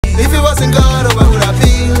If it wasn't God, oh, where would I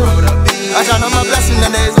be? I count on my blessing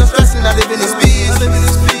and there's no stressing. I live in this peace.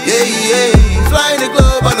 Yeah, yeah. Flying the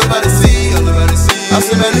globe, I nobody see. I've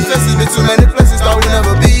seen many faces, been too many places, thought we'd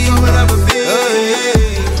never be.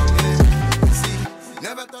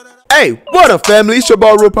 Hey, what up, family? It's your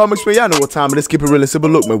boy RealPelmx, man. Y'all know what time it is. Keep it real and simple.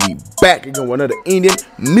 Look, man, we back again with another Indian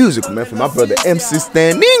music, man, from my brother MC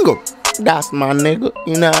Standingo. That's my nigga.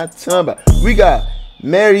 You know what I'm talking about. We got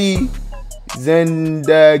Meri,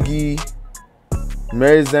 Zindagi.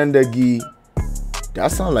 Meri, Zindagi.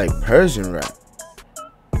 That sound like Persian rap.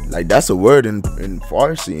 Like that's a word in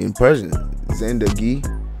Farsi, in Persian. Zindagi.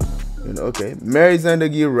 You know, okay. Meri,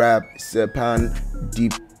 Zindagi rap Sepan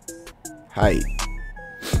Deep Height.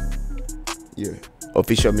 Yeah,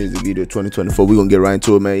 official music video 2024. We're gonna get right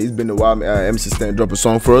into it, man. It's been a while, man. MC Stan dropped a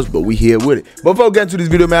song for us, but we here with it. But before we get into this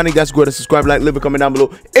video, man, I need you guys to go ahead and subscribe, like, leave a comment down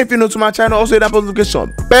below. If you're new to my channel, also hit that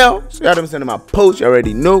notification bell so y'all don't miss any of my posts. You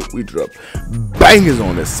already know we drop bangers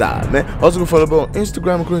on the side, man. Also go follow me on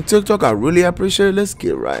Instagram and TikTok. I really appreciate it. Let's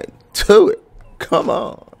get right to it. Come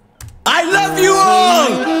on. I love you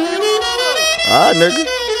all. Alright, nigga.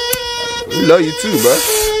 We love you too, bro.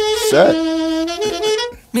 Sad.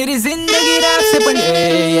 मेरी जिंदगी rap से बनी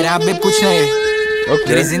ये rap भी कुछ नहीं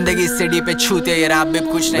मेरी जिंदगी सीढ़ी पे छूते ये रैप भी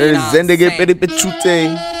कुछ नहीं मेरी जिंदगी सीढ़ी पे छूते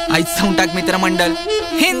आज साउंड तक मित्र मंडल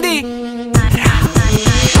हिंदी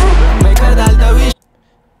मैं कर डालता wish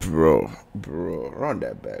bro run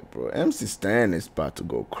that back, bro. MC Stan is about to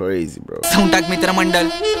go crazy, bro. Sound तक मित्र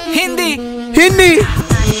मंडल हिंदी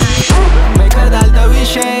मैं कर डालता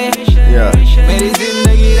विषय मेरी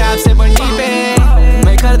जिंदगी रैप से बनी पे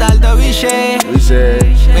मैं कर डालता विषय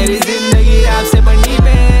मेरी जिंदगी रैप से बनी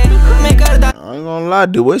पे मैं कर डालता I ain't gonna lie,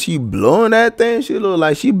 the way she blowing that thing, she look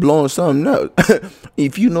like she blowing something else.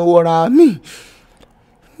 If you know what I mean.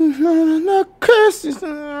 No curses,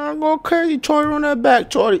 I'm gonna crazy Charlie on that back,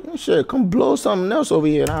 Charlie. Shit, come blow something else over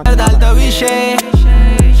here. कर डालता विषय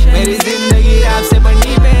मेरी जिंदगी rap से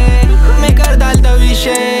बनी पे मैं कर डालता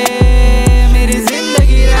विषय मेरी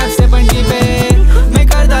जिंदगी रैप से बनी पे मैं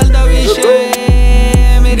कर डालता विषय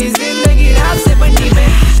मेरी जिंदगी रैप से बनी पे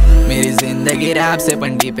मेरी जिंदगी रैप से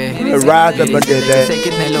बनी पे से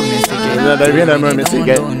कितने लोग ने सीखे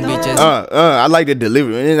I like the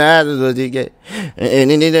delivery.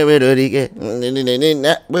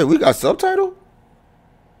 Wait, we got subtitle?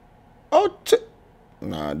 Oh,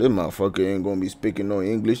 nah, this motherfucker ain't gonna be speaking no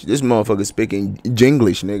English. This motherfucker speaking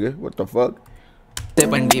Jinglish, nigga. What the fuck?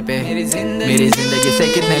 पंडी पे मेरी जिंदगी से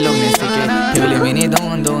कितने लोग ने सीखे फिल्म में नहीं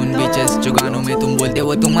दोन बीचेस जो गानों में तुम बोलते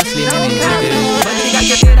वो तुम असली में नहीं सीखे बदल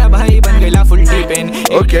के तेरा भाई बन गया फुल टीपेन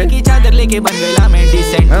ओके की चादर लेके बन गया मैं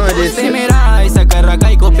डिसेंट से मेरा ऐसा कर रहा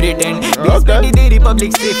गाय को प्रिटेंड ओके दे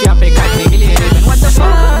रिपब्लिक सिर्फ यहाँ पे काटने के लिए व्हाट द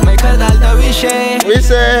फक मैं कर डालता विषय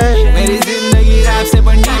मेरी जिंदगी रैप से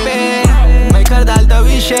पंडी पे मैं कर डालता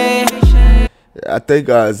विषय I think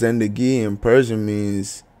Zindagi in Persian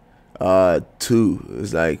means two.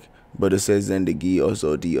 It's like, but it says Zindagi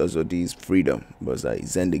also D is freedom, but it's like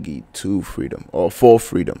Zindagi 2 freedom or 4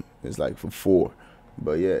 freedom. It's like for 4,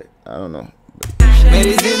 but yeah, I don't know.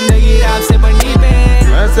 मेरी जिंदगी rap से बनी पे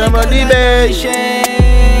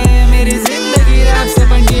मेरी जिंदगी rap से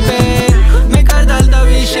बनी पे मैं कर डालता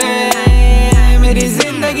विषय मेरी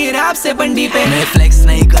जिंदगी रैप से बनी पे मैं फ्लेक्स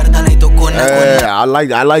नहीं करता नहीं तो कौन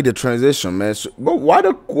I like the transition, man. So, but why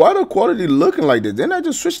the quality looking like this? Didn't I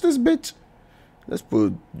just switch this bitch? Let's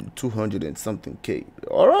put 200 and something K.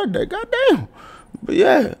 All right, that goddamn. But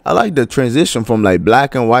yeah, I like the transition from like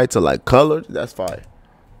black and white to like colored. That's fire,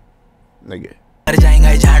 nigga.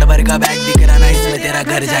 जाएगा झाड़ भर का bag दिख रहा ना इसमें तेरा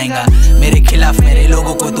घर जाएगा मेरे खिलाफ मेरे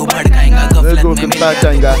लोगों को तू भड़काएगा गफलत में मिल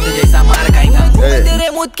जाएगा जैसा मार खाएगा तेरे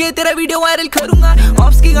मुझ के तेरा वीडियो वायरल करूंगा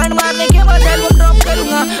ऑप्स की गांड मारने के बाद एल्बम ड्रॉप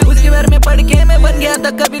करूंगा उसके बारे में पढ़ के मैं बन गया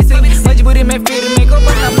था कबीर सिंह मजबूरी में फिर मेरे को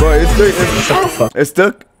बनना पड़ा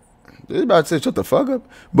It's about to say shut the fuck up,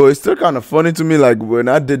 but it's still kind of funny to me. Like when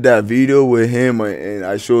I did that video with him and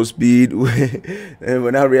I Show Speed, and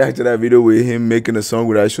when I react to that video with him making a song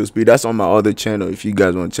with I Show Speed, that's on my other channel. If you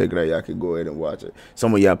guys want to check it out, y'all can go ahead and watch it.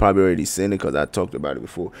 Some of y'all probably already seen it because I talked about it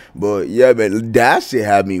before. But yeah, man, that shit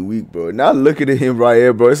had me weak, bro. Now looking at him right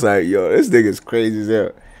here, bro, it's like, yo, this nigga's crazy as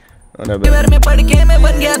hell. Shut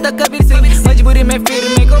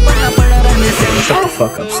the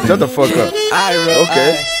fuck up, Stan. Shut the fuck up.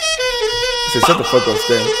 Okay. Shut the fuck up,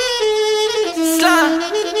 Stan.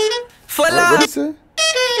 What did he say?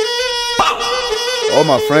 All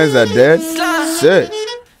my friends are dead? Shit.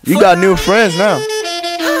 You got new friends now.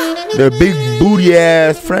 They're big booty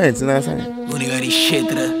ass friends, you know what I'm saying?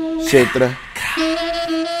 Kshetra.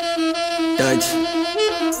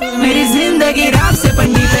 मेरी जिंदगी rap से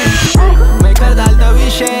पंडी पे मैं कर डालता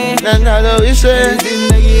विषय Nana Ishe.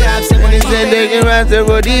 जिंदगी रैप से मेरी जिंदगी रैप से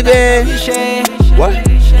बड़ी बे. What?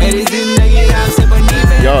 मेरी जिंदगी रैप से बड़ी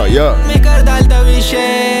बे. Yo. मैं कर डालता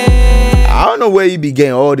विषय. I don't know where you be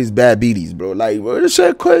getting all these bad beaties, bro. Like, bro, this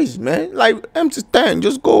shit crazy, man. Like, empty thing,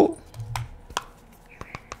 just go.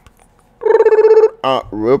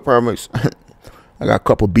 RealPelmx. I got a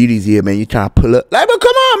couple beaties here, man. You trying to pull up? Like, but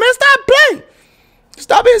come on, man, stop playing.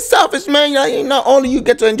 Stop being selfish, man. Not only you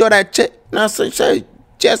get to enjoy that chick. Now, say,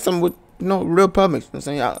 just some with, RealPelmx. You know what I'm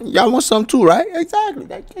saying? Y'all want some too, right? Exactly.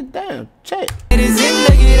 Like, get down, check. मेरी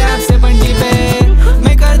जिंदगी rap से बंटी पे.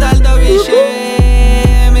 मैं कर डालता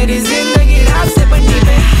विषय. मेरी जिंदगी रैप से बंटी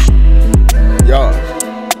पे.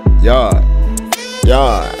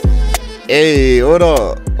 Y'all. Hey, hold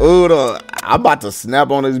up. I'm about to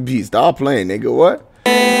snap on this beat. Stop playing, nigga. What?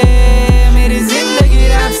 मेरी जिंदगी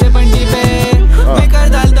रैप से बंटी पे. मैं कर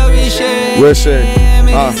डालता विषय.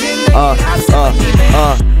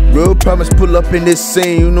 RealPelmx pull up in this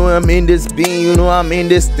scene, you know I'm in this beam, you know I'm in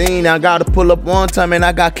this thing. I gotta pull up one time and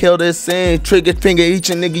I got killed this scene. Trigger finger each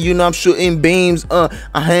and nigga, you know I'm shooting beams. I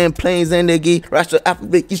hand planes and nigga, rush the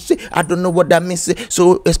alphabet, you shit. I don't know what that means,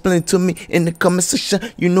 so explain it to me in the comment section.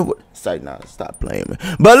 You know what? It's like, nah, stop playing,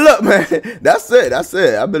 man. But look, man, that's it.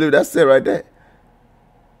 I believe that's it right there.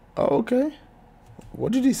 Oh, okay.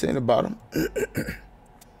 What did he say in the bottom?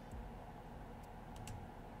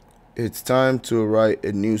 It's time to write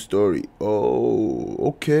a new story. Oh,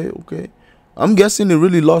 okay. I'm guessing he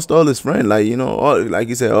really lost all his friends. Like, like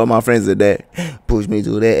you said, all my friends are there. Push me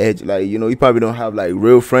to that edge. Like, he probably don't have, like,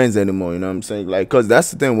 real friends anymore. You know what I'm saying? Like, because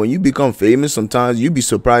that's the thing. When you become famous, sometimes you be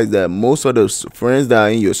surprised that most of the friends that are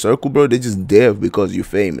in your circle, bro, they just there because you're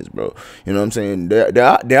famous, bro. You know what I'm saying?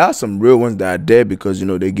 There are some real ones that are there because,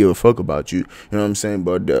 they give a fuck about you. You know what I'm saying?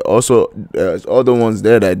 But also, there's other ones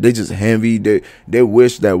there that they just envy. They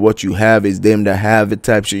wish that what you have is them that have it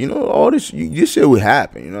type shit. All this shit would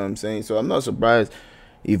happen. You know what I'm saying? So I'm not surprised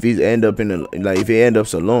if he end up if he end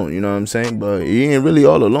up alone, you know what I'm saying? But he ain't really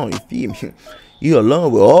all alone, you feel me? You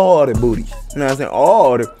alone with all the booties, you know what I'm saying?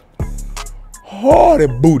 All the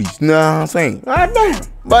booties, you know what I'm saying? God damn.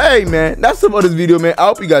 But hey, man, that's about this video, man. I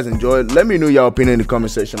hope you guys enjoyed. Let me know your opinion in the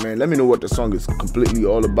comment section, man. Let me know what the song is completely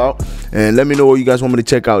all about, and let me know what you guys want me to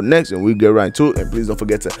check out next, and we get right to it. And please don't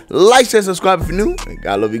forget to like, share, subscribe if you're new. And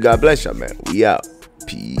God love you, God bless y'all, man. We out.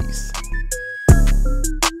 Peace.